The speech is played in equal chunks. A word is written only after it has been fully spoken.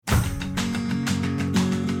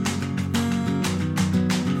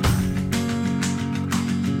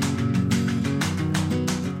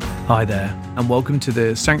Hi there, and welcome to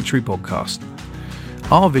the Sanctuary Podcast.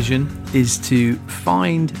 Our vision is to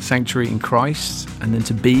find sanctuary in Christ and then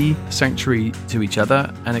to be sanctuary to each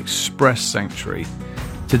other and express sanctuary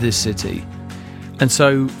to this city. And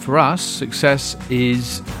so for us, success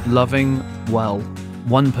is loving well,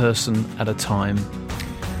 one person at a time.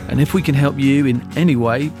 And if we can help you in any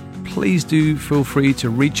way, please do feel free to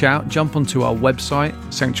reach out, jump onto our website,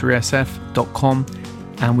 sanctuarysf.com,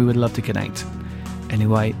 and we would love to connect.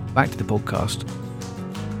 Anyway, back to the podcast.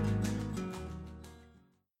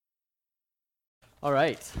 All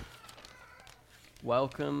right.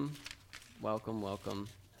 Welcome.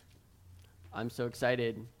 I'm so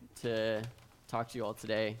excited to talk to you all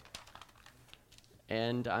today.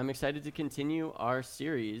 And I'm excited to continue our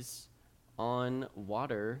series on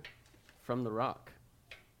water from the rock.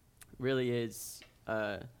 It really is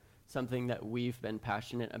something that we've been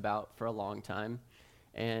passionate about for a long time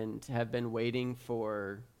and have been waiting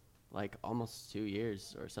for like almost 2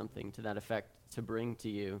 years or something to that effect to bring to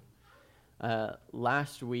you.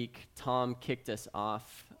 Last week, Tom kicked us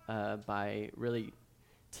off by really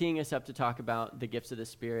teeing us up to talk about the gifts of the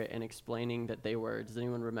Spirit and explaining that they were, does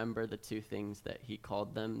anyone remember the two things that he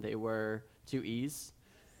called them? They were 2 E's,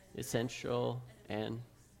 essential and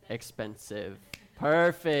expensive.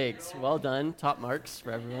 Perfect. Well done. Top marks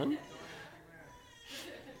for everyone.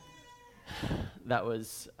 That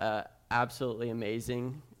was absolutely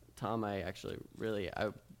amazing. Tom, I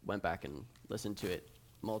went back and listened to it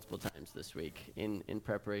multiple times this week in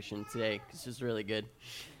preparation today. This is really good.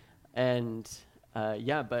 And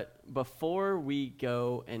but before we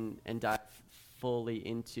go and dive fully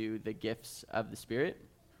into the gifts of the Spirit,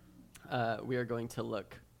 we are going to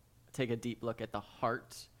take a deep look at the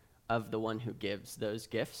heart of the one who gives those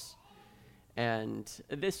gifts. And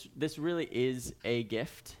this really is a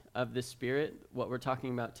gift of the Spirit. What we're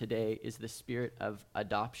talking about today is the spirit of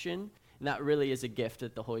adoption. And that really is a gift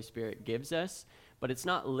that the Holy Spirit gives us. But it's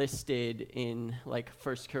not listed in like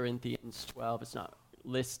 1 Corinthians 12. It's not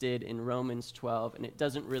listed in Romans 12. And it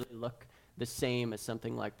doesn't really look the same as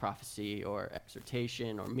something like prophecy or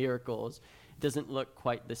exhortation or miracles. It doesn't look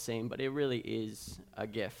quite the same, but it really is a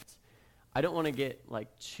gift. I don't want to get like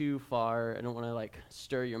too far. I don't want to like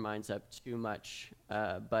stir your minds up too much.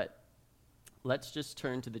 But let's just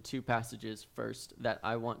turn to the two passages first that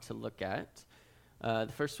I want to look at.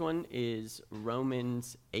 The first one is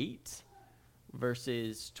Romans 8,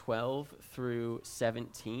 verses 12 through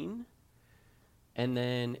 17. And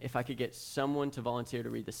then if I could get someone to volunteer to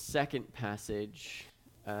read the second passage.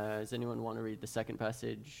 Does anyone want to read the second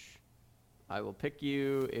passage? I will pick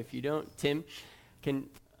you. If you don't, Tim, can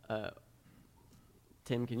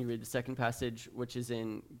you read the second passage, which is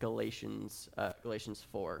in Galatians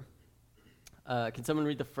 4? Can someone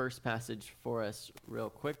read the first passage for us real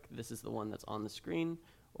quick? This is the one that's on the screen,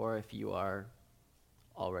 or if you are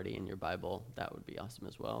already in your Bible, that would be awesome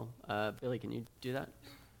as well. Billy, can you do that?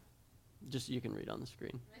 Just you can read on the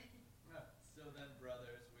screen. So then,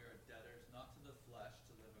 brothers, we are debtors not to the flesh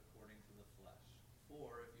to live according to the flesh.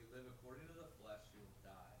 For if you live according to the flesh, you will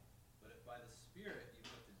die. But if by the Spirit you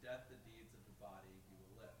put to death the deeds of the body, you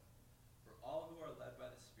will live. For all who are led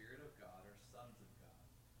by the Spirit of God are sons of God.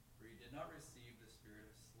 For you did not receive the spirit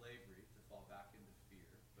of slavery to fall back into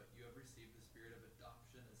fear, but you have received the spirit of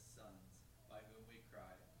adoption as sons, by whom we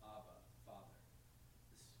cry, Abba, Father.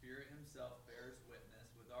 The Spirit himself bears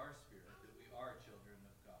witness with our spirit that we are children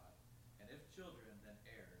of God. And if children, then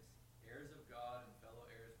heirs, heirs of God and fellow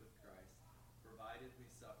heirs with Christ, provided we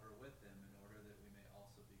suffer with him in order that we may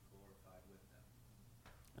also be glorified with him.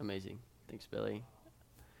 Amazing. Thanks, Billy.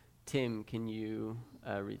 Tim, can you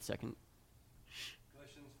read second?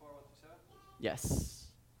 Galatians 4, 1-7? Yes.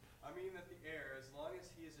 I mean that the heir, as long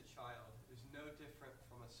as he is a child, is no different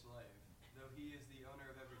from a slave, though he is the owner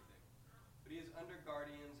of everything. But he is under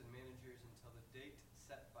guardians and managers until the date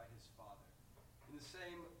set by his father. In the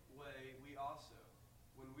same way, we also,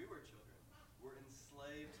 when we were children, were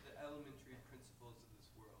enslaved to the elementary principles of this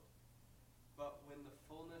world. But when the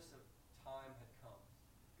fullness of time had come,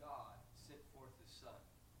 God sent forth his Son,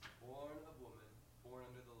 born of woman, born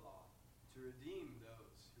under the law, to redeem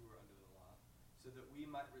those who were under the law, so that we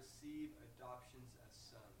might receive adoptions as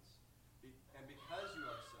sons. And because you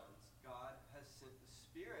are sons, God has sent the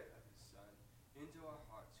Spirit of his Son into our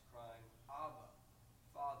hearts, crying, Abba,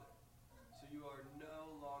 Father. So you are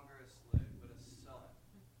no longer a slave, but a son.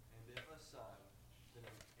 And if a son, then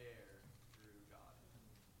an heir through God.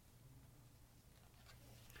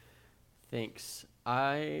 Thanks.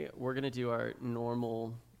 We're going to do our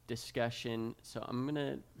normal discussion. So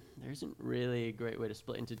there isn't really a great way to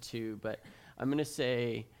split into two, but I'm going to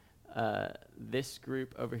say this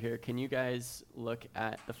group over here, can you guys look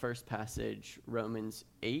at the first passage, Romans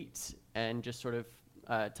 8, and just sort of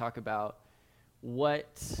talk about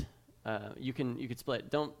what you could split.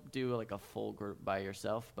 Don't do like a full group by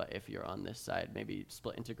yourself, but if you're on this side, maybe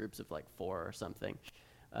split into groups of like 4 or something.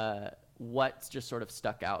 What's just sort of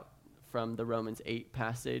stuck out from the Romans 8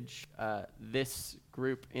 passage? This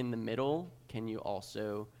group in the middle, can you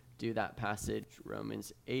also do that passage,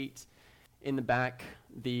 Romans 8? In the back,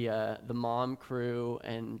 the mom crew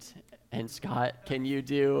and Scott, can you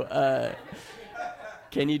do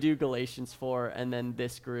Galatians 4? And then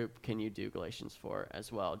this group, can you do Galatians 4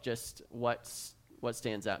 as well? Just what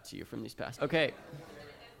stands out to you from these passages? Okay.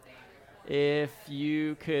 If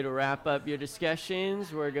you could wrap up your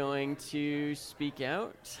discussions, we're going to speak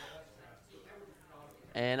out,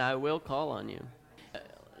 and I will call on you.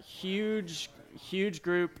 Huge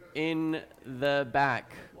group in the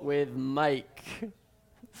back with Mike.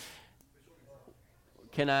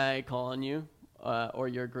 Can I call on you or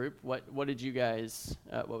your group? What did you guys?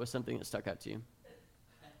 What was something that stuck out to you?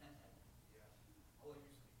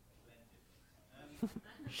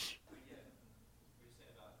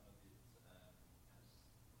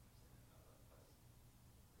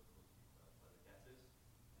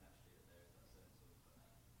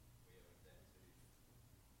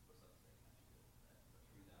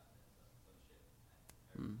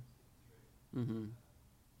 Mm-hmm.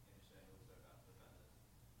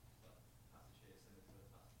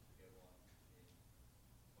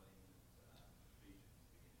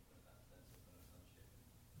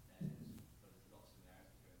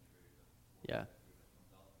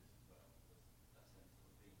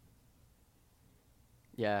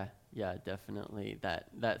 Yeah, definitely.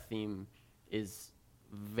 That theme is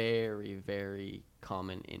very, very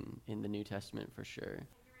common in the New Testament for sure.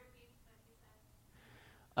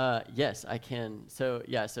 Yes, I can. So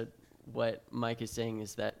what Mike is saying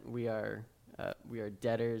is that we are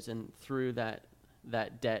debtors, and through that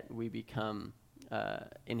debt we become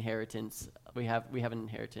inheritance. We have an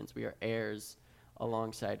inheritance. We are heirs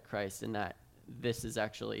alongside Christ, and that this is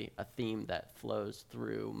actually a theme that flows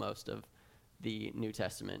through most of the New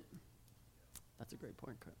Testament. That's a great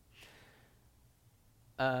point, Kurt.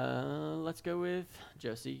 Let's go with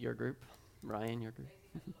Josie, your group. Ryan, your group.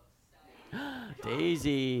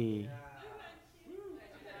 Daisy.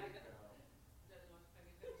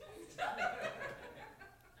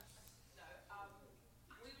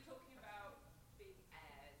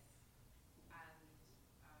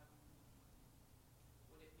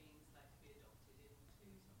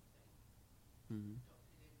 Mm.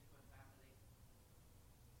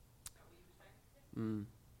 Mm.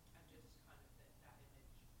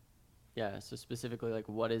 Yeah, so specifically, like,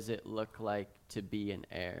 what does it look like to be an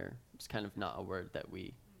heir? It's kind of not a word that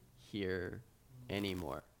we hear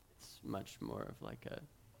anymore. It's much more of like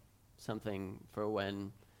something for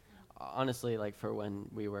when, honestly, like for when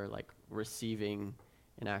we were like receiving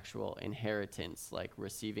an actual inheritance, like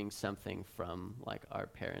receiving something from like our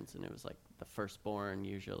parents, and it was like the firstborn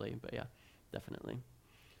usually, but yeah, definitely.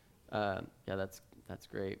 Yeah, that's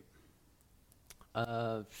great.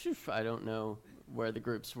 I don't know where the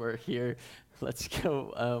groups were here. Let's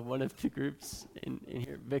go. One of the groups in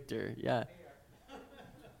here. Victor, yeah.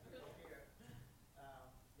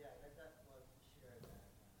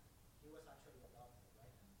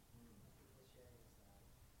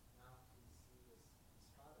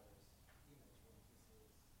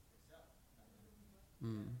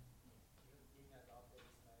 Mm.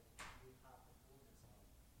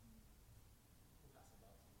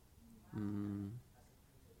 Mm.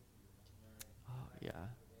 Oh, yeah.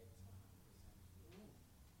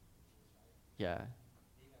 Yeah.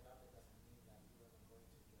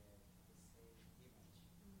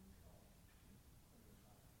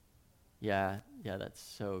 Yeah, that's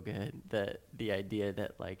so good. The idea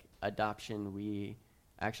that like adoption, we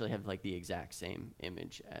actually have like the exact same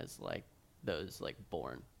image as like those like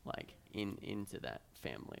born like into that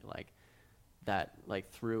family, like that,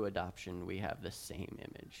 like through adoption we have the same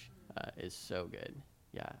image. Is so good.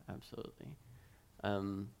 Yeah, absolutely.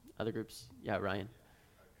 Other groups? Yeah, Ryan.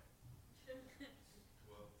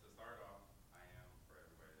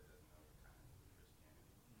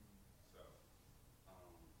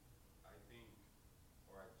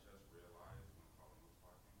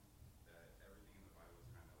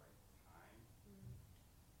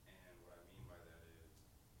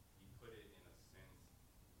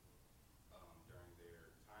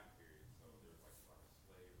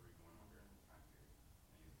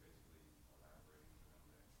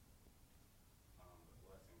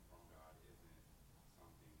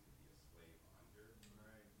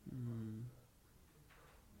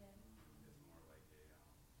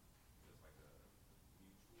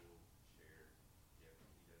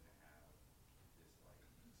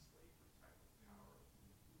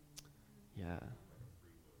 Yeah.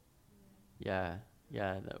 Yeah.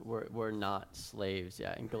 Yeah. That we're not slaves.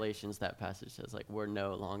 Yeah. In Galatians, that passage says like we're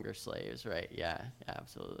no longer slaves, right? Yeah. Yeah.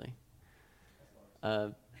 Absolutely.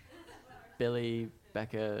 Billy,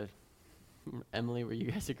 Becca, Emily, were you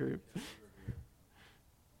guys a group? I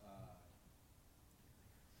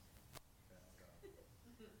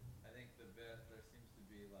think the bit there seems to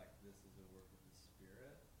be like this is a work of the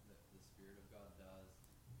Spirit that the Spirit of God does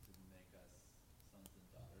to make us sons and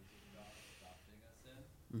daughters of God, adopting us in.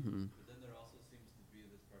 Mm-hmm. But then there also seems to be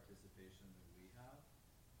this participation that we have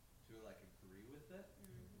to like agree with it.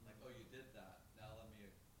 Like, oh, you did that. Now let me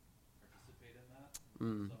participate in that. So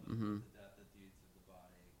I'm going to Mm-hmm. put to death the deeds of the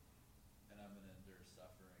body, and I'm going to endure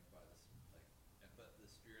suffering by this. Like, but the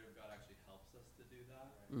Spirit of God actually helps us to do that.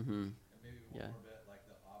 Mm-hmm. And maybe one Yeah. more bit, like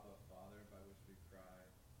the Abba Father, by which we cry,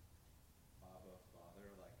 Abba Father.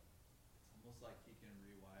 Like it's almost like He can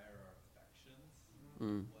rewire our affections.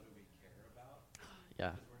 Mm. What do we care about?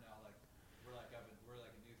 Yeah. Because we're now like we're like a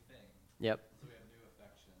new thing. Yep. So we have new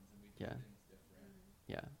affections, and we do Yeah. things different.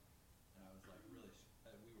 Yeah. And I was like really,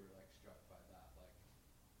 we were like struck by that. Like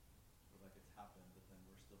we're like it's happened, but then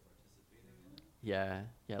we're still participating in it. Yeah.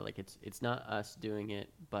 Yeah. Like it's not us doing it,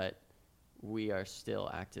 but we are still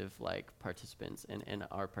active like participants, and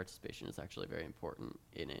our participation is actually very important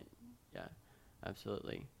in it. Yeah.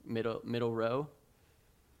 Absolutely. Middle row.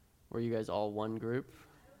 Were you guys all one group?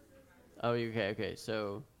 Oh, okay.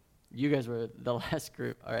 So you guys were the last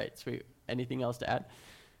group. All right, sweet. Anything else to add?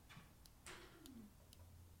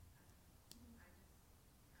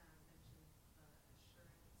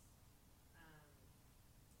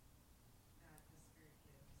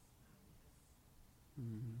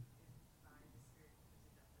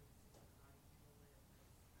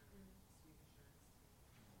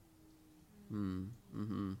 Mm-hmm.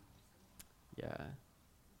 Mm-hmm. Yeah.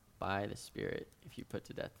 By the Spirit, if you put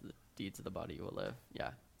to death the deeds of the body, you will live.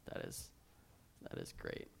 Yeah, that is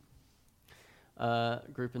great.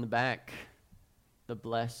 Group in the back, the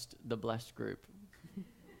blessed group.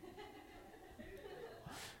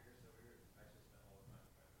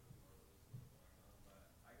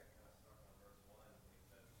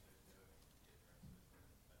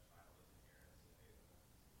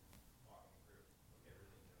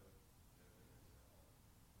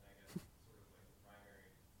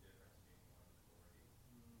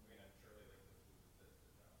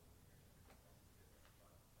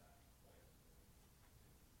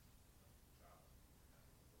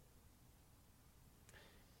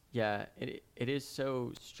 Yeah, it is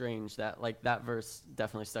so strange that like that verse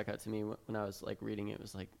definitely stuck out to me when I was like reading it. It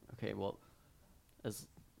was like, okay, well, as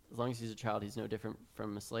long as he's a child, he's no different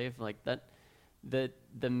from a slave. Like that,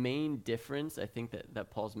 the main difference I think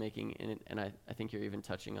that Paul's making, and I think you're even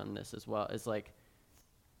touching on this as well, is like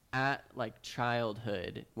at like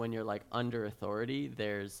childhood when you're like under authority,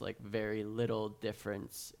 there's like very little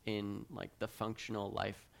difference in like the functional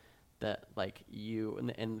life that like you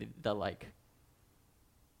and the like.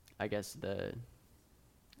 I guess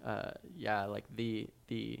like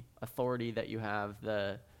the authority that you have,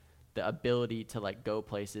 the ability to like go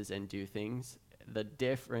places and do things. The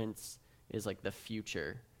difference is like the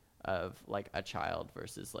future of like a child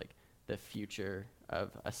versus like the future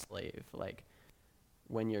of a slave. Like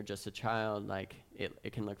when you're just a child, like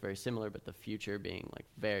it can look very similar, but the future being like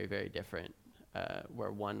very, very different,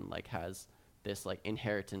 where one like has this like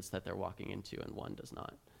inheritance that they're walking into and one does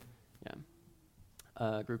not. Yeah.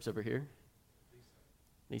 Groups over here.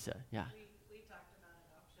 Lisa, yeah. We talked about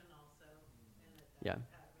adoption also, and that Yeah.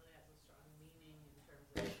 really has a strong meaning in terms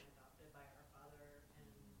of being adopted by our Father and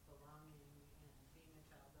belonging and being a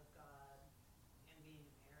child of God and being an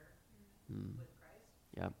heir with Christ.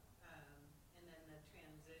 Yeah. And then the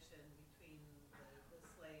transition between the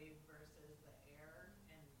slave versus the heir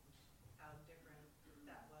and how different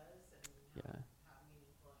that was and Yeah. how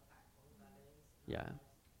meaningful and impactful that is. Yeah.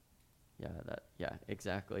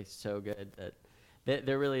 Exactly. So good that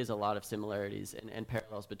there really is a lot of similarities and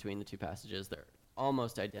parallels between the two passages. They're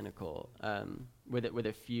almost identical, with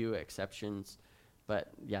a few exceptions,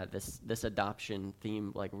 but yeah, this adoption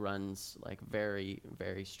theme like runs like very,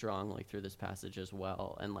 very strongly through this passage as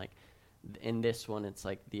well. And like in this one, it's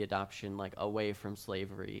like the adoption like away from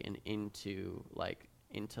slavery and into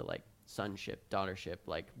sonship, daughtership,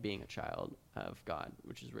 like being a child of God,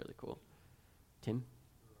 which is really cool. Tim?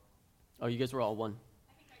 Oh, you guys were all one.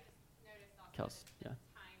 I think I just noticed also Kels, the yeah.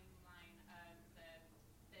 timeline of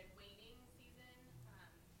the waiting season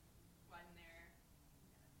when they're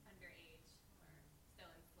underage or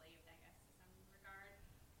still enslaved, I guess, to some regard,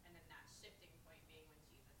 and then that shifting point being when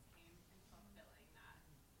Jesus came and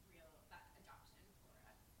fulfilling that adoption for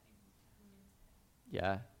us.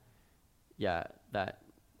 Yeah. that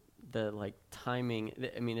the like timing,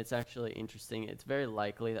 I mean, it's actually interesting. It's very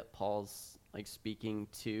likely that Paul's like speaking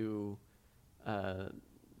to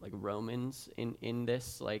like Romans in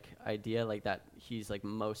this like idea, like that he's like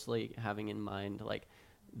mostly having in mind like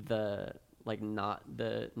the like not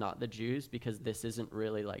the Jews, because this isn't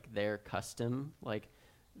really like their custom. Like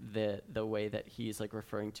the way that he's like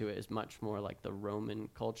referring to it is much more like the Roman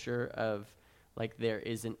culture of like there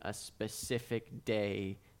isn't a specific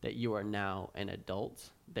day that you are now an adult.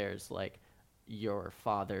 There's like your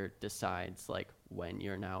father decides like when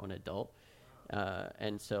you're now an adult.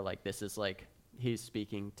 And so like this is like he's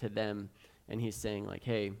speaking to them and he's saying like,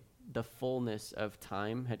 hey, the fullness of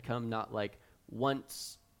time had come, not like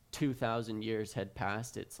once 2,000 years had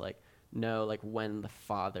passed. It's like, no, like when the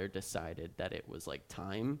Father decided that it was like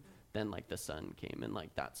time, then like the Son came, and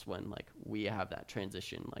like that's when like we have that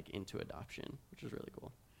transition like into adoption, which is really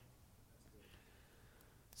cool.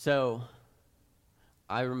 So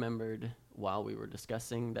I remembered while we were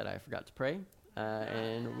discussing that I forgot to pray,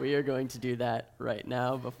 and we are going to do that right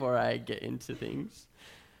now before I get into things.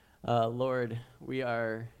 Lord, we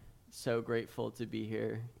are so grateful to be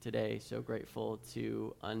here today, so grateful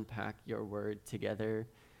to unpack your word together.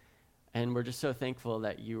 And we're just so thankful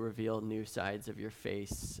that you reveal new sides of your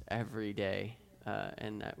face every day,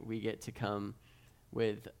 and that we get to come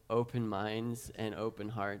with open minds and open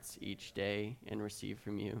hearts each day and receive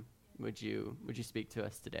from you. Would you speak to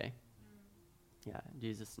us today? Yeah, in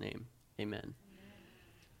Jesus' name, amen.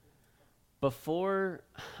 Before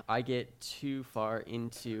I get too far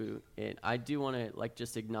into it, I do want to like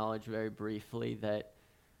just acknowledge very briefly that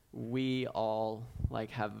we all like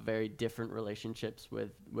have very different relationships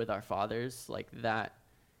with our fathers. Like that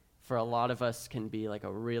for a lot of us can be like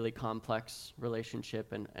a really complex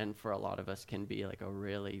relationship, and for a lot of us can be like a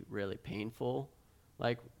really, really painful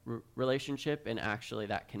like relationship. And actually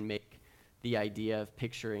that can make the idea of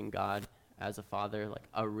picturing God as a father like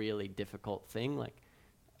a really difficult thing, like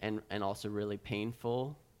and also really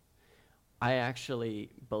painful. I actually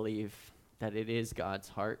believe that it is God's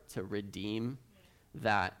heart to redeem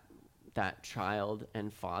that child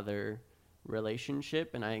and father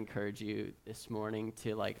relationship, and I encourage you this morning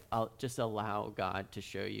to like just allow God to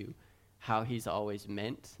show you how he's always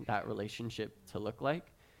meant that relationship to look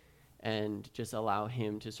like, and just allow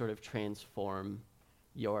him to sort of transform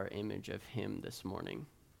your image of him this morning.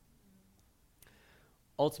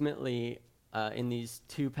 Ultimately, in these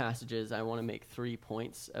two passages, I want to make 3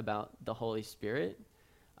 points about the Holy Spirit.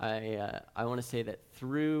 I want to say that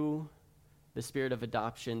through the spirit of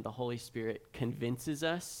adoption, the Holy Spirit convinces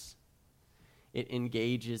us, it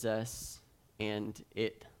engages us, and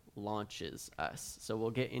it launches us. So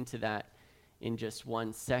we'll get into that in just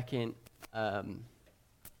 1 second. I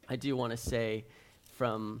do want to say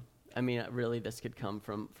really this could come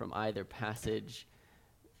from either passage.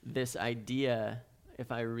 This idea,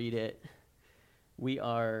 if I read it,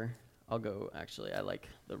 I like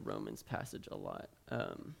the Romans passage a lot,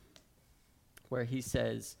 where he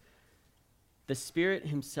says, the Spirit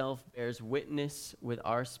himself bears witness with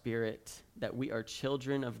our spirit that we are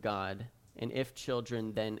children of God, and if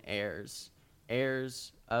children, then heirs,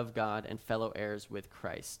 heirs of God and fellow heirs with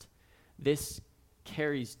Christ. This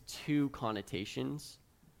carries two connotations.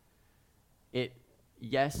 It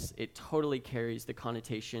totally carries the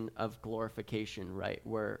connotation of glorification, right?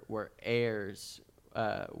 We're heirs.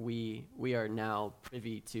 We are now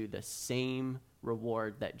privy to the same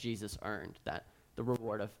reward that Jesus earned, that the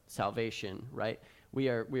reward of salvation, right? We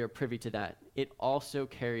are privy to that. It also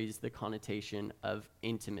carries the connotation of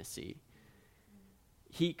intimacy.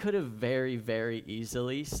 He could have very, very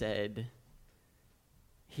easily said,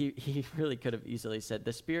 he really could have easily said,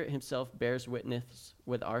 the Spirit himself bears witness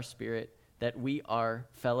with our spirit that we are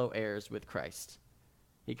fellow heirs with Christ.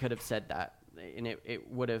 He could have said that, and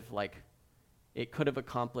it would have it could have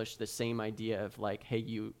accomplished the same idea of like, hey,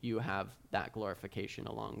 you have that glorification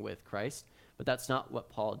along with Christ. But that's not what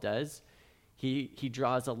Paul does. He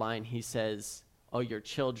draws a line. He says, oh, you're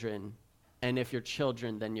children, and if you're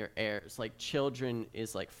children, then you're heirs. Like children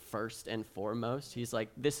is like first and foremost. He's like,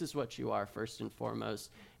 this is what you are first and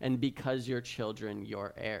foremost, and because you're children,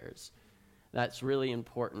 you're heirs. That's really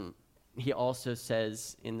important. He also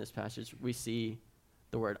says in this passage, we see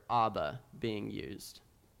the word Abba being used.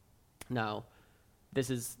 Now, this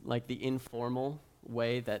is like the informal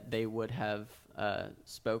way that they would have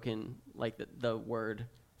spoken, like the word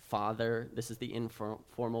father. This is the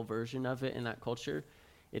informal version of it in that culture.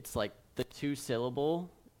 It's like the 2-syllable.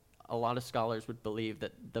 A lot of scholars would believe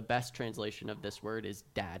that the best translation of this word is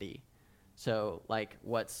daddy. So like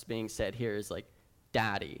what's being said here is like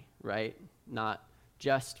daddy, right? Not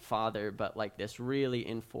just father, but like this really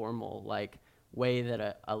informal, like way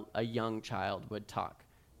that a young child would talk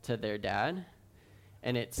to their dad.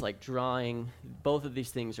 And it's like both of these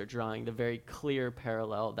things are drawing the very clear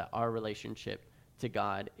parallel that our relationship to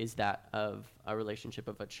God is that of a relationship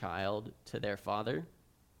of a child to their father.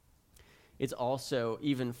 It's also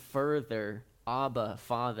even further, Abba,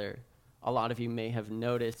 Father. A lot of you may have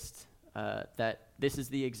noticed that this is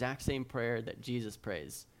the exact same prayer that Jesus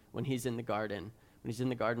prays when he's in the garden. When he's in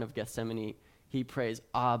the Garden of Gethsemane, he prays,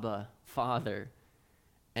 Abba, Father.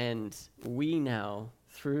 And we now,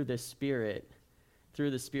 through the Spirit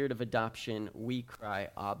of adoption, we cry,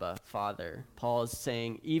 Abba, Father. Paul is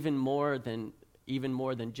saying even more than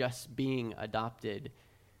just being adopted,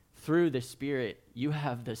 through the Spirit, you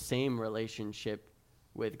have the same relationship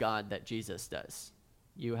with God that Jesus does.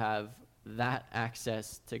 You have that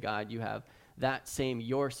access to God. You have that same,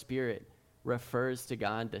 your spirit refers to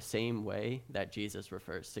God the same way that Jesus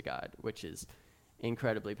refers to God, which is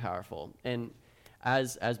incredibly powerful. And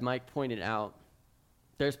as Mike pointed out,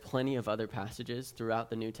 there's plenty of other passages throughout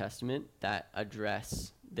the New Testament that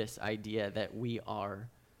address this idea that we are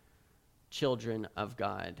children of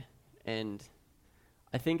God. And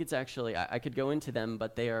I think it's actually, I could go into them,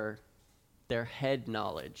 but they're head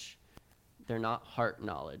knowledge. They're not heart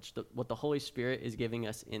knowledge. What the Holy Spirit is giving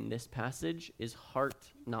us in this passage is heart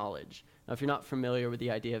knowledge. Now, if you're not familiar with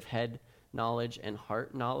the idea of head knowledge and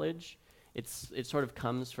heart knowledge, it sort of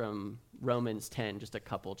comes from Romans 10, just a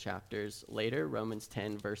couple chapters later. Romans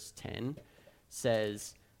 10, verse 10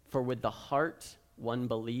 says, "For with the heart one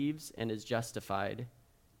believes and is justified,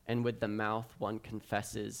 and with the mouth one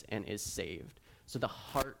confesses and is saved." So the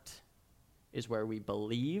heart is where we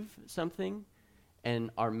believe something,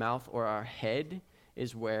 and our mouth or our head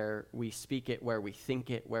is where we speak it, where we think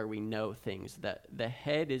it, where we know things. That the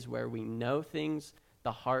head is where we know things,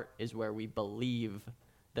 the heart is where we believe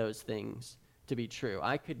those things to be true.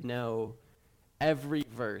 I could know every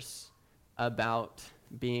verse about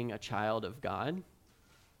being a child of God,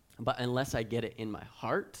 but unless I get it in my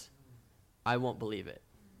heart, I won't believe it.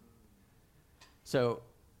 So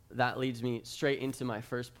that leads me straight into my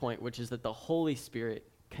first point, which is that the Holy Spirit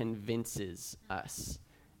convinces us.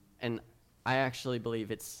 And I actually believe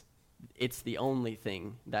it's the only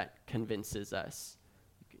thing that convinces us.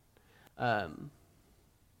 And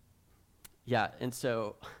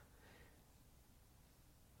so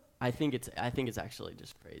I think it's actually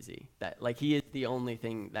just crazy that like he is the only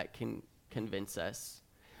thing that can convince us.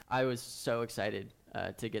 I was so excited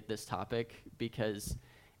to get this topic because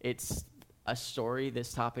it's a story.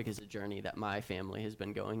 This topic is a journey that my family has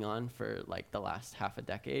been going on for like the last half a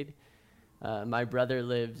decade. My brother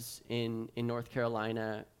lives in North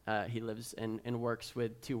Carolina. He lives and works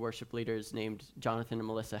with two worship leaders named Jonathan and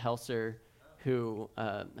Melissa Helser, who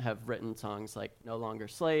have written songs like "No Longer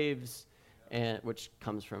Slaves," and which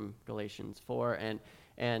comes from Galatians 4,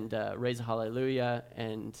 and "Raise a Hallelujah."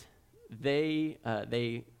 And they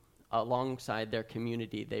alongside their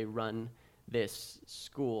community, they run this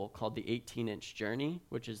school called the 18-inch journey,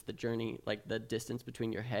 which is the journey, like the distance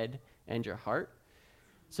between your head and your heart.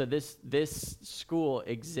 So this school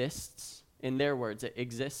exists, in their words, it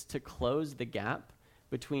exists to close the gap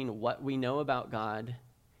between what we know about God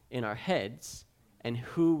in our heads and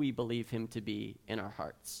who we believe him to be in our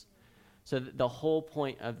hearts. So the whole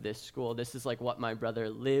point of this school, this is like what my brother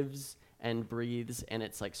lives and breathes, and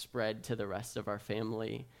it's like spread to the rest of our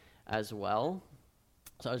family as well.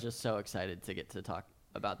 So I was just so excited to get to talk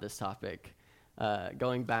about this topic.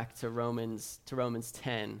 Going back to Romans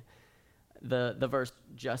 10, the verse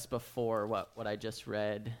just before what I just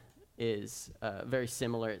read is very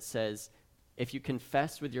similar. It says, "If you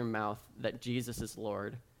confess with your mouth that Jesus is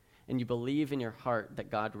Lord, and you believe in your heart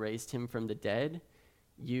that God raised him from the dead,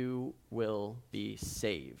 you will be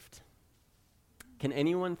saved." Can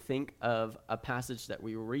anyone think of a passage that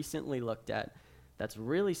we recently looked at that's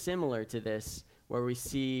really similar to this, where we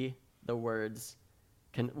see the words,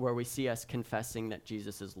 where we see us confessing that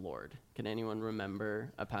Jesus is Lord? Can anyone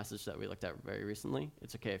remember a passage that we looked at very recently?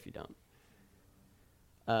 It's okay if you don't.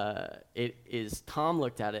 Tom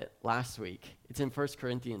looked at it last week. It's in 1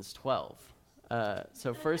 Corinthians 12.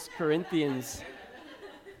 So 1 Corinthians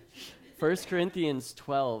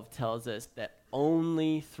 12 tells us that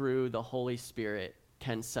only through the Holy Spirit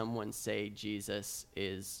can someone say Jesus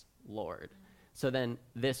is Lord. So then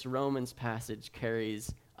this Romans passage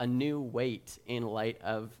carries a new weight in light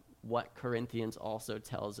of what Corinthians also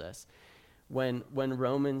tells us. When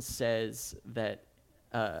Romans says that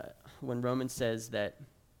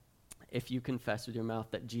if you confess with your mouth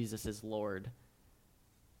that Jesus is Lord,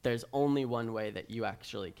 there's only one way that you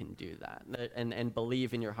actually can do that, and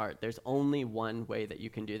believe in your heart. There's only one way that you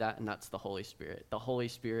can do that, and that's the Holy Spirit. The Holy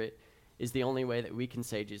Spirit is the only way that we can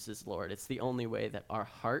say Jesus is Lord. It's the only way that our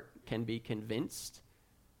heart can be convinced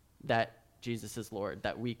that Jesus is Lord,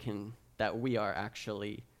 that we are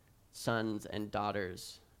actually sons and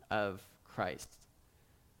daughters of Christ.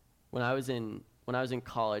 When I was in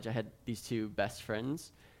college, I had these two best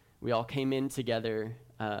friends. We all came in together,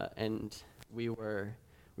 and we were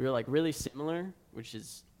like really similar, which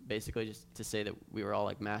is basically just to say that we were all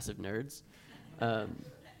like massive nerds.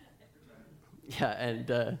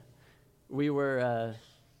 We were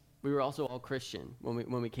also all Christian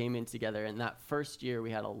when we came in together. And that first year, we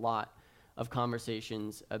had a lot of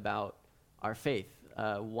conversations about our faith.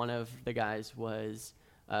 One of the guys was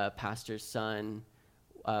a pastor's son.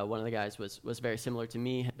 One of the guys was very similar to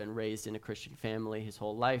me, had been raised in a Christian family his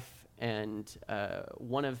whole life. And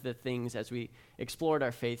one of the things, as we explored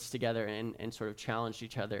our faiths together and sort of challenged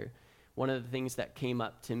each other, one of the things that came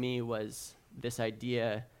up to me was this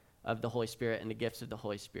idea of the Holy Spirit and the gifts of the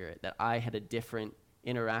Holy Spirit, that I had a different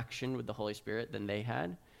interaction with the Holy Spirit than they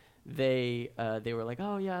had. They were like,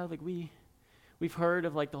 oh yeah, like we've heard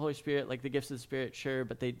of like the Holy Spirit, like the gifts of the Spirit, sure,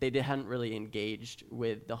 but they hadn't really engaged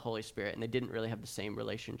with the Holy Spirit, and they didn't really have the same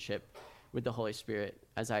relationship with the Holy Spirit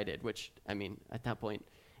as I did, which, I mean, at that point,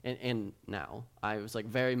 and now, I was like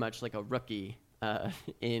very much like a rookie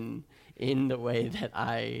in the way that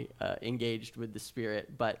I engaged with the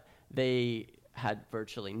Spirit, but they had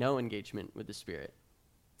virtually no engagement with the Spirit.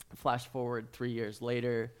 Flash forward 3 years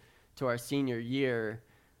later to our senior year,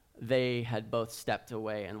 they had both stepped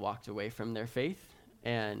away and walked away from their faith.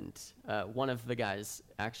 And one of the guys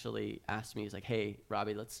actually asked me, he's like, hey,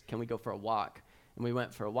 Robbie, can we go for a walk? And we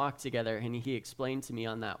went for a walk together, and he explained to me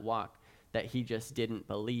on that walk that he just didn't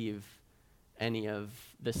believe any of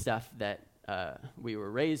the stuff that we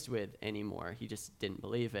were raised with anymore. He just didn't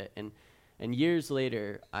believe it. And years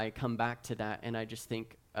later, I come back to that, and I just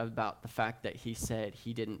think about the fact that he said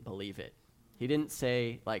he didn't believe it. He didn't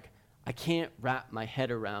say, like, I can't wrap my head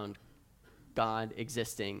around God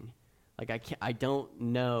existing. Like, I don't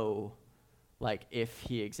know, like, if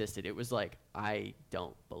he existed. It was like, I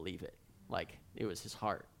don't believe it. Like, it was his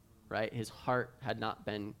heart, right? His heart had not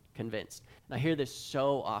been convinced. And I hear this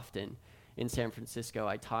so often in San Francisco.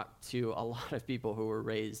 I talk to a lot of people who were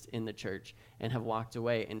raised in the church and have walked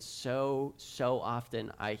away. And so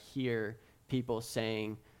often I hear people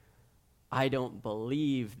saying, I don't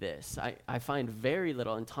believe this. I find very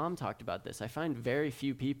little, and Tom talked about this, I find very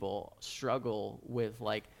few people struggle with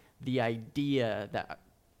like the idea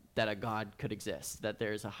that a God could exist, that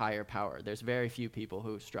there's a higher power. There's very few people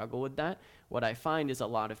who struggle with that. What I find is a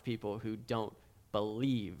lot of people who don't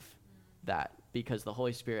believe that because the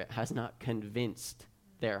Holy Spirit has not convinced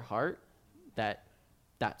their heart that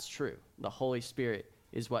that's true. The Holy Spirit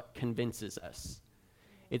is what convinces us.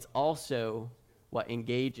 It's also what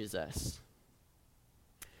engages us.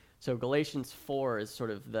 So Galatians 4 is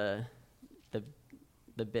sort of the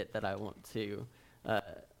bit that I want to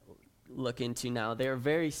look into now. They're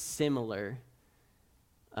very similar.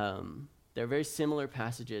 They're very similar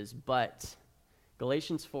passages, but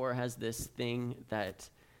Galatians 4 has this thing that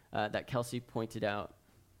Kelsey pointed out,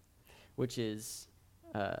 which is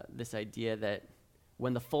this idea that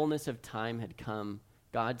when the fullness of time had come,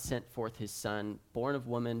 God sent forth his Son, born of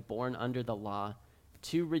woman, born under the law,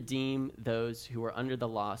 to redeem those who were under the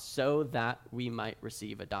law so that we might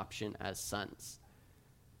receive adoption as sons.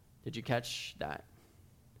 Did you catch that?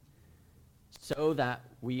 So that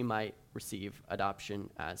we might receive adoption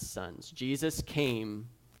as sons. Jesus came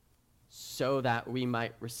so that we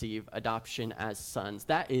might receive adoption as sons.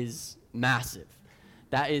 That is massive.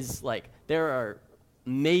 That is like, there are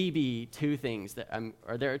maybe two things that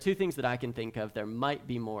there are two things that I can think of. There might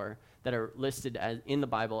be more that are listed as in the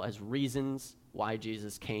Bible as reasons why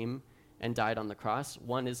Jesus came and died on the cross.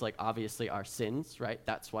 One is like obviously our sins, right?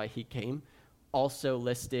 That's why he came. Also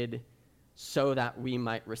listed so that we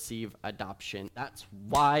might receive adoption. That's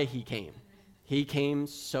why he came. He came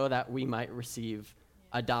so that we might receive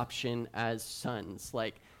adoption as sons.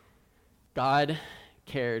 Like, God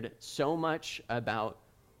cared so much about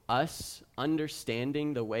us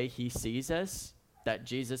understanding the way he sees us that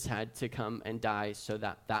Jesus had to come and die so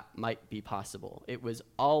that that might be possible. It was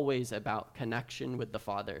always about connection with the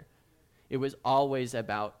Father. It was always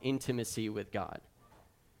about intimacy with God.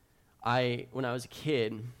 When I was a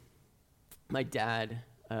kid, my dad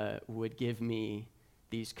would give me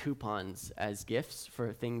these coupons as gifts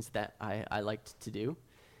for things that I liked to do.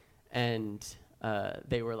 And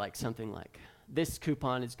they were like something like, this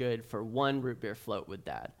coupon is good for 1 root beer float with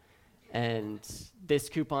Dad. And this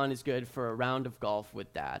coupon is good for a round of golf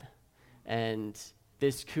with dad. And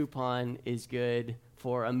this coupon is good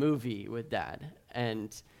for a movie with dad.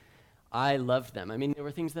 And I loved them. I mean, there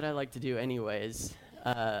were things that I liked to do anyways,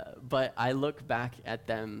 but I look back at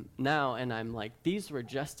them now and I'm like, these were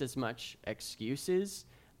just as much excuses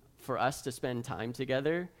for us to spend time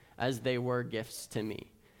together as they were gifts to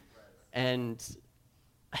me. And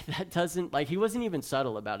that doesn't, like, he wasn't even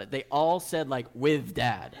subtle about it. They all said, like, with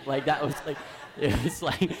dad. Like, that was, like, it was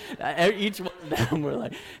like, each one of them were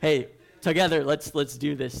like, hey, together, let's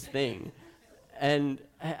do this thing. And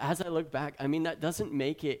as I look back, I mean, that doesn't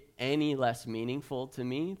make it any less meaningful to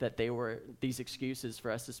me that they were these excuses for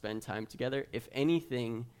us to spend time together. If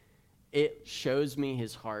anything, it shows me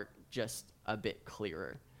his heart just a bit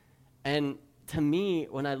clearer. And to me,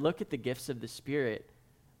 when I look at the gifts of the Spirit,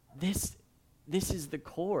 this is the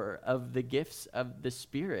core of the gifts of the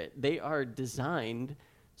Spirit. They are designed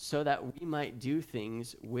so that we might do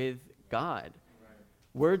things with God. Right.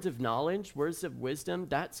 Words of knowledge, words of wisdom,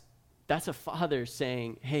 that's a father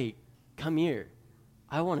saying, hey, come here.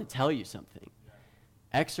 I want to tell you something.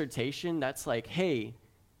 Yeah. Exhortation, that's like, hey,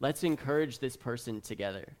 let's encourage this person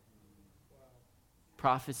together. Wow.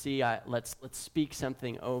 Prophecy, let's speak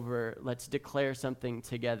something over. Let's declare something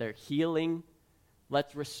together. Healing,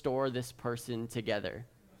 let's restore this person together.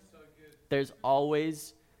 So there's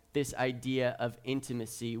always this idea of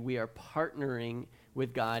intimacy. We are partnering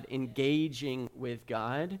with God, engaging with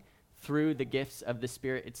God through the gifts of the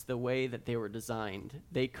Spirit. It's the way that they were designed.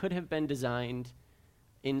 They could have been designed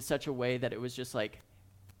in such a way that it was just like,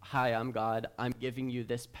 hi, I'm God. I'm giving you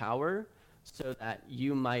this power so that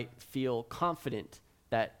you might feel confident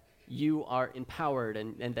that you are empowered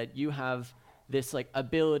and that you have this like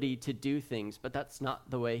ability to do things, but that's not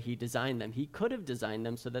the way he designed them. He could have designed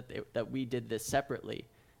them so that we did this separately,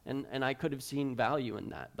 and I could have seen value in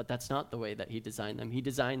that, but that's not the way that he designed them. He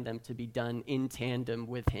designed them to be done in tandem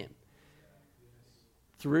with him.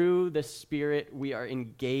 Through the Spirit, we are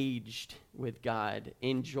engaged with God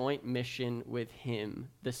in joint mission with him.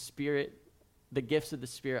 The Spirit, the gifts of the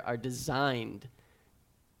Spirit are designed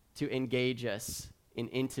to engage us in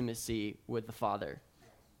intimacy with the Father.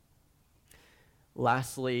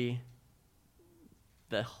 Lastly,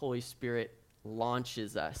 the Holy Spirit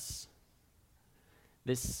launches us.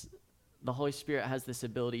 The Holy Spirit has this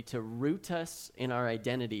ability to root us in our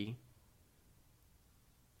identity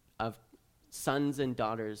of sons and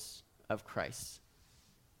daughters of Christ,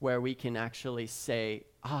 where we can actually say,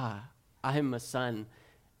 I'm a son,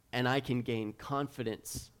 and I can gain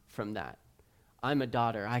confidence from that. I'm a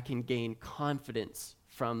daughter, I can gain confidence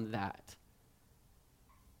from that.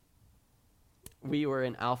 We were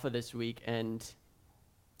in Alpha this week, and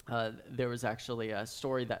there was actually a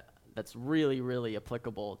story that's really, really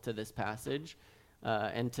applicable to this passage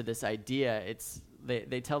and to this idea.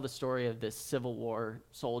 They tell the story of this Civil War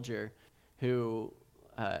soldier who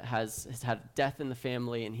has had death in the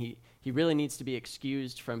family, and he really needs to be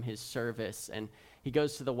excused from his service. And he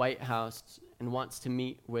goes to the White House and wants to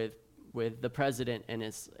meet with the president, and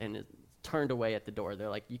is turned away at the door. They're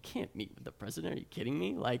like, you can't meet with the president. Are you kidding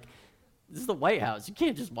me? Like, this is the White House. You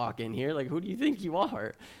can't just walk in here. Like, who do you think you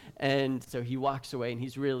are? And so he walks away, and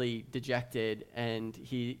he's really dejected, and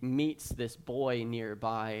he meets this boy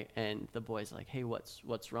nearby, and the boy's like, hey,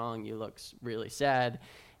 what's wrong? You look really sad.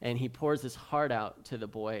 And he pours his heart out to the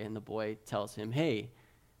boy, and the boy tells him, hey,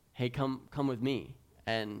 come with me.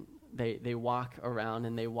 And they walk around,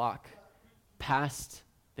 and they walk past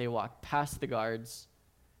the guards,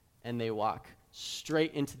 and they walk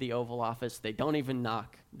straight into the Oval Office. They don't even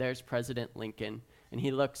knock. There's President Lincoln, and he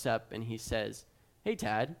looks up and he says, hey,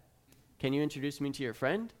 Tad, can you introduce me to your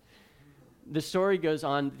friend? The story goes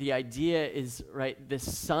on. The idea is, right, the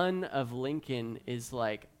son of Lincoln is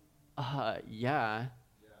like, yeah,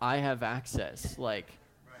 I have access. Like,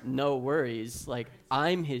 no worries. Like,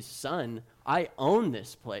 I'm his son. I own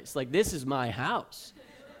this place. Like, this is my house.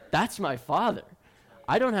 That's my father.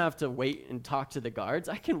 I don't have to wait and talk to the guards.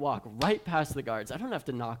 I can walk right past the guards. I don't have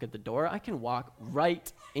to knock at the door. I can walk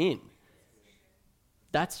right in.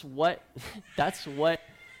 That's what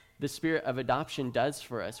the Spirit of adoption does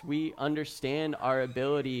for us. We understand our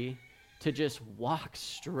ability to just walk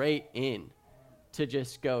straight in, to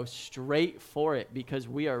just go straight for it because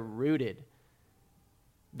we are rooted.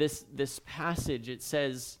 This passage, it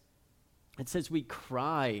says we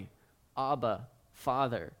cry, Abba,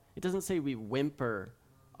 Father. It doesn't say we whimper,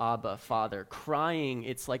 Abba, Father. Crying,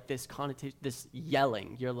 it's like this connotation, this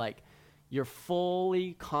yelling. You're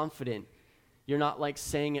fully confident. You're not like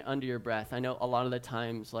saying it under your breath. I know a lot of the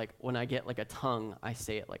times, like when I get like a tongue, I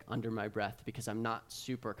say it like under my breath because I'm not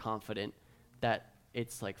super confident that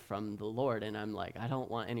it's like from the Lord. And I'm like, I don't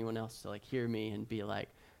want anyone else to like hear me and be like,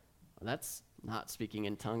 well, that's not speaking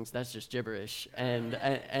in tongues, that's just gibberish. And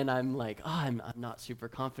I'm like, oh, I'm not super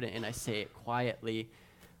confident, and I say it quietly.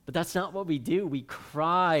 But that's not what we do. We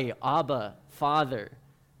cry, Abba, Father,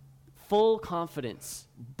 full confidence,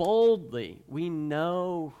 boldly. We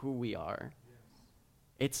know who we are.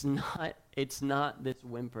 It's not this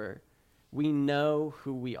whimper. We know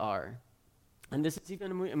who we are. And this is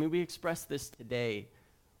even, I mean, we express this today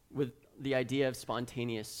with the idea of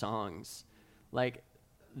spontaneous songs. Like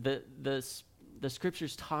the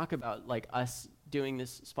scriptures talk about like us doing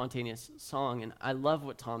this spontaneous song, and I love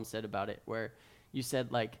what Tom said about it, where you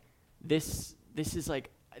said like this is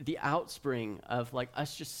like the outspring of like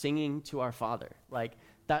us just singing to our Father. Like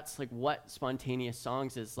that's like what spontaneous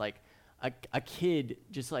songs is, like a kid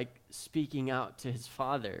just like speaking out to his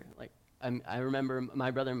Father. Like I remember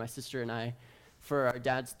my brother and my sister and I, for our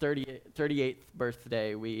dad's 38th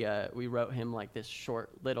birthday, we wrote him like this short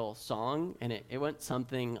little song, and it went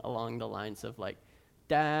something along the lines of like,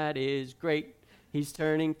 Dad is great, he's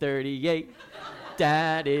turning 38.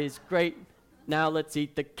 Dad is great, now let's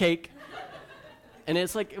eat the cake. And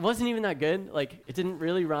it's like, it wasn't even that good. Like, it didn't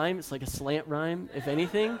really rhyme. It's like a slant rhyme, if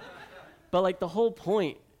anything. But like the whole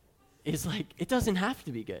point is like, it doesn't have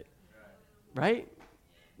to be good, right?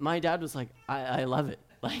 My dad was like, I love it.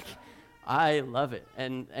 Like, I love it.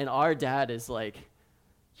 And our dad is like,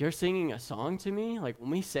 you're singing a song to me? Like,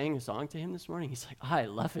 when we sang a song to him this morning, he's like, I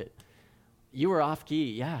love it. You were off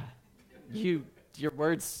key, yeah. Your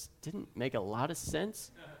words didn't make a lot of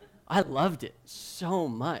sense. I loved it so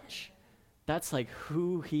much. That's like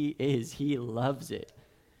who he is. He loves it.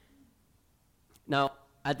 Now,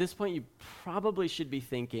 at this point, you probably should be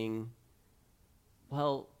thinking,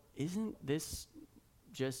 well, isn't this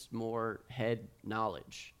just more head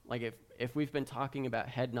knowledge? Like if we've been talking about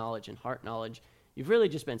head knowledge and heart knowledge, you've really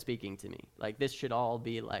just been speaking to me. Like this should all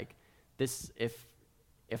be like this.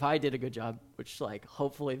 If I did a good job, which like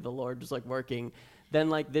hopefully the Lord was like working, then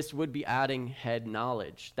like this would be adding head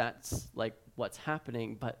knowledge. That's like what's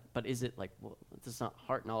happening. But is it like, well, this is not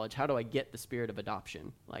heart knowledge. How do I get the spirit of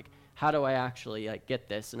adoption? Like how do I actually like get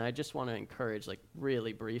this? And I just want to encourage like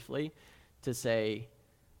really briefly to say,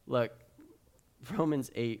 look, Romans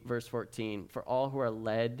 8, verse 14, for all who are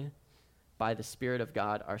led by the Spirit of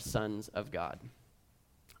God are sons of God.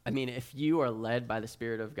 I mean, if you are led by the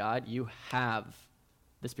Spirit of God, you have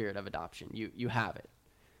the spirit of adoption. You have it.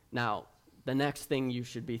 Now, the next thing you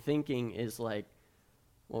should be thinking is like,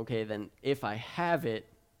 okay, then if I have it,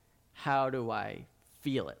 how do I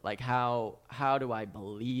feel it? Like how do I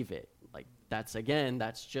believe it? Like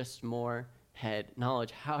that's just more head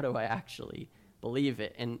knowledge. How do I actually believe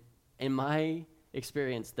it? And in my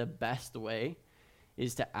experience, the best way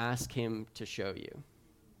is to ask him to show you.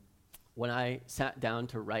 When I sat down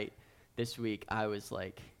to write this week, I was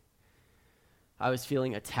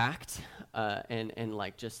feeling attacked, and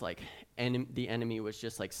like just like the enemy was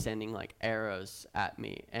just like sending like arrows at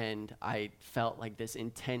me, and I felt like this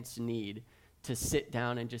intense need to sit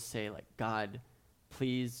down and just say like, God,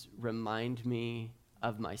 please remind me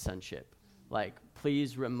of my sonship. Like,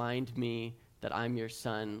 please remind me that I'm your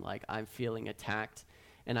son, like I'm feeling attacked.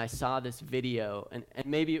 And I saw this video, and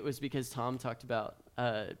maybe it was because Tom talked about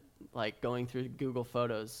like going through Google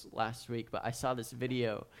Photos last week, but I saw this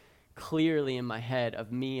video clearly in my head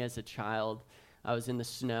of me as a child. I was in the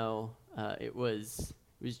snow. It was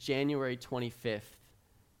January 25th,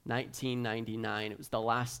 1999. It was the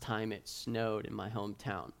last time it snowed in my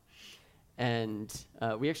hometown. And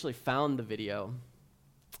we actually found the video,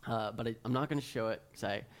 but I'm not going to show it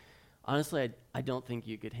because honestly, I don't think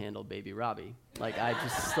you could handle baby Robbie. Like, I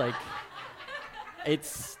just, like,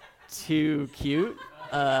 it's too cute.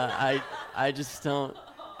 I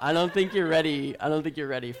don't think you're ready. I don't think you're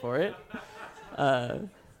ready for it.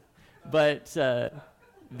 But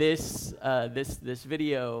this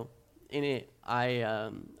video, in it,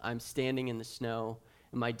 I'm standing in the snow,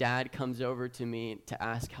 and my dad comes over to me to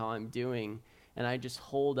ask how I'm doing, and I just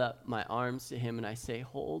hold up my arms to him, and I say,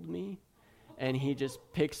 hold me. And he just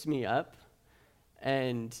picks me up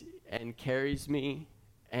and carries me,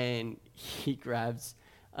 and he grabs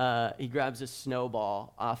a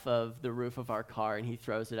snowball off of the roof of our car, and he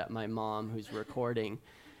throws it at my mom, who's recording.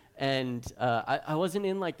 And I wasn't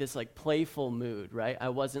in like this like playful mood, right? I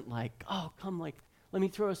wasn't like, oh, come, like, let me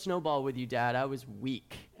throw a snowball with you, Dad. I was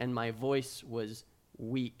weak, and my voice was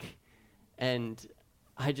weak, and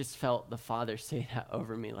I just felt the Father say that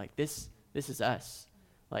over me, like, this is us,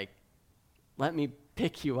 like, let me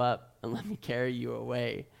pick you up and let me carry you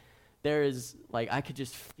away. there is like, I could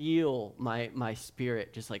just feel my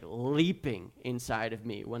spirit just like leaping inside of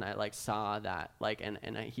me when I like saw that, like,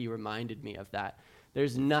 and he reminded me of that.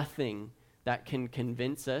 There's nothing that can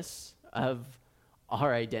convince us of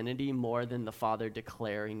our identity more than the Father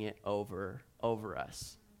declaring it over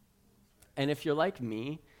us. And if you're like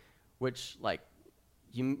me, which like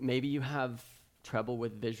maybe you have trouble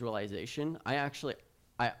with visualization,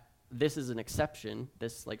 this is an exception.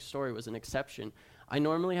 This like story was an exception. I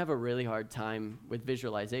normally have a really hard time with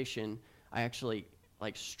visualization. I actually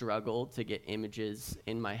like struggle to get images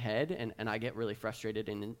in my head, and I get really frustrated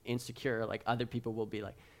and insecure. Like other people will be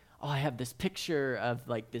like, oh, I have this picture of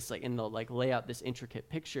like this, like, and they'll like lay out this intricate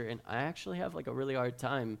picture, and I actually have like a really hard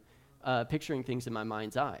time picturing things in my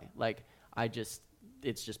mind's eye. Like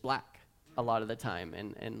it's just black a lot of the time,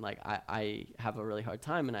 and like I have a really hard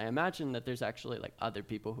time, and I imagine that there's actually like other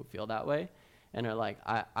people who feel that way and are like,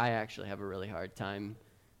 I actually have a really hard time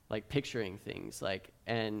like picturing things, like,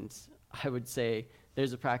 and I would say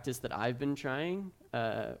there's a practice that I've been trying,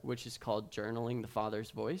 which is called journaling the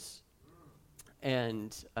Father's voice,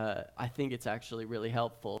 and I think it's actually really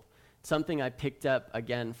helpful. Something I picked up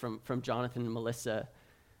again from Jonathan and Melissa,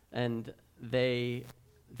 and they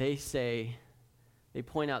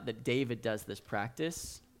point out that David does this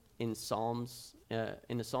practice in Psalms,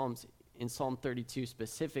 in Psalm 32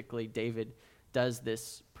 specifically. David does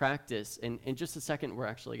this practice, and in just a second we're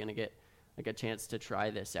actually going to get like a chance to try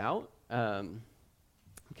this out,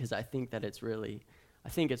 because I think it's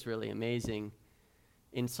really amazing.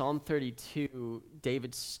 In Psalm 32,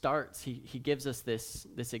 David starts, he gives us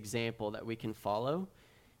this example that we can follow.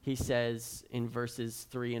 He says in verses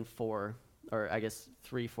 3 and 4, or I guess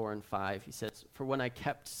 3, 4, and 5, he says, "For when I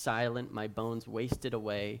kept silent, my bones wasted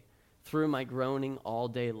away through my groaning all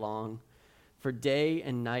day long. For day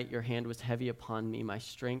and night your hand was heavy upon me. My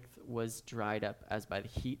strength was dried up as by the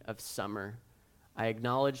heat of summer. I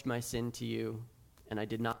acknowledged my sin to you, and I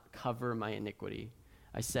did not cover my iniquity.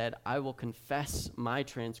 I said, I will confess my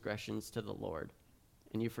transgressions to the Lord,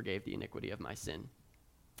 and you forgave the iniquity of my sin."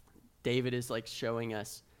 David is like showing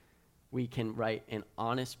us we can write an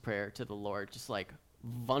honest prayer to the Lord, just like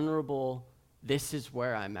vulnerable, this is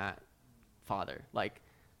where I'm at, Father. Like,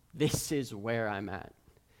 this is where I'm at.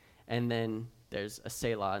 And then there's a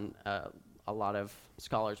Selah, and a lot of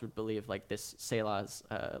scholars would believe like this Selah is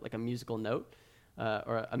like a musical note,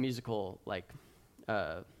 or a musical, like,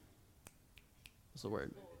 what's the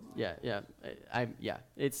word? Yeah.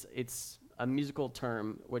 It's a musical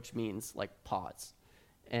term which means like pause.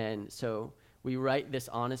 And so we write this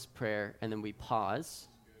honest prayer, and then we pause,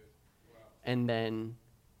 and then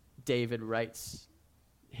David writes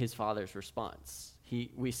his Father's response.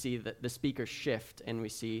 We see that the speaker shift, and we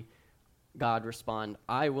see God respond,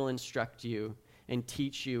 "I will instruct you and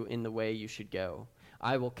teach you in the way you should go.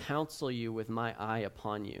 I will counsel you with my eye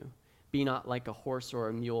upon you. Be not like a horse or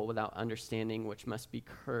a mule without understanding, which must be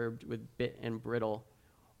curbed with bit and bridle,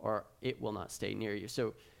 or it will not stay near you."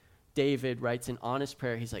 So David writes an honest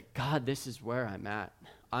prayer. He's like, God, this is where I'm at.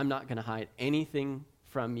 I'm not going to hide anything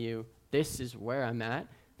from you. This is where I'm at.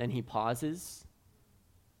 Then he pauses,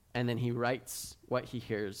 and then he writes what he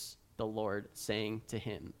hears the Lord saying to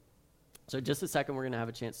him. So just a second, we're going to have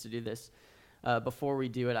a chance to do this. Before we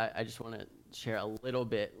do it, I just want to share a little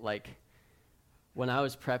bit. Like, when I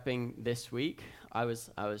was prepping this week, I was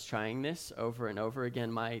trying this over and over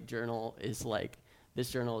again. This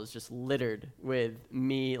journal is just littered with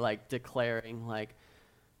me like declaring like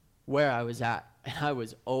where I was at, and I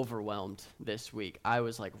was overwhelmed this week. I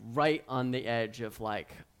was like right on the edge of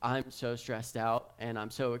like, I'm so stressed out and I'm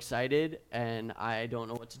so excited and I don't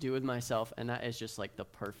know what to do with myself, and that is just like the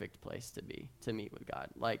perfect place to be, to meet with God.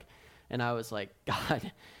 Like, and I was like, God,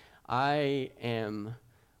 I am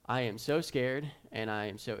so scared and I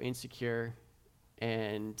am so insecure,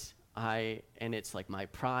 and it's like my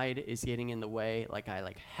pride is getting in the way. Like, I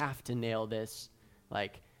like have to nail this.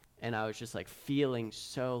 Like, and I was just like feeling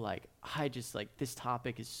so like, I just like, this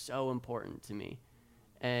topic is so important to me.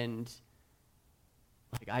 And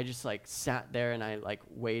like, I just like sat there and I like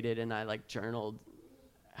waited, and I like journaled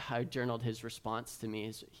his response to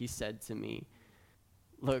me. He said to me,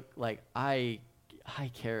 look, like, I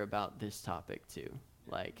care about this topic too.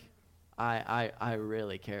 Like, I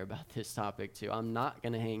really care about this topic too. I'm not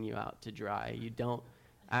going to hang you out to dry. You don't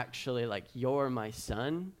actually, like, you're my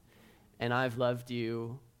son, and I've loved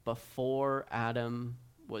you before Adam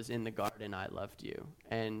was in the garden. I loved you,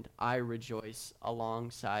 and I rejoice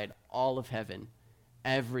alongside all of heaven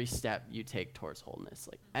every step you take towards wholeness.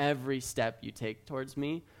 Like, every step you take towards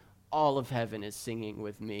me, all of heaven is singing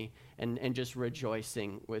with me and just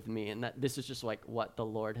rejoicing with me. And that this is just like what the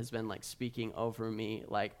Lord has been like speaking over me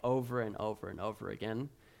like over and over and over again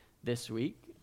this week.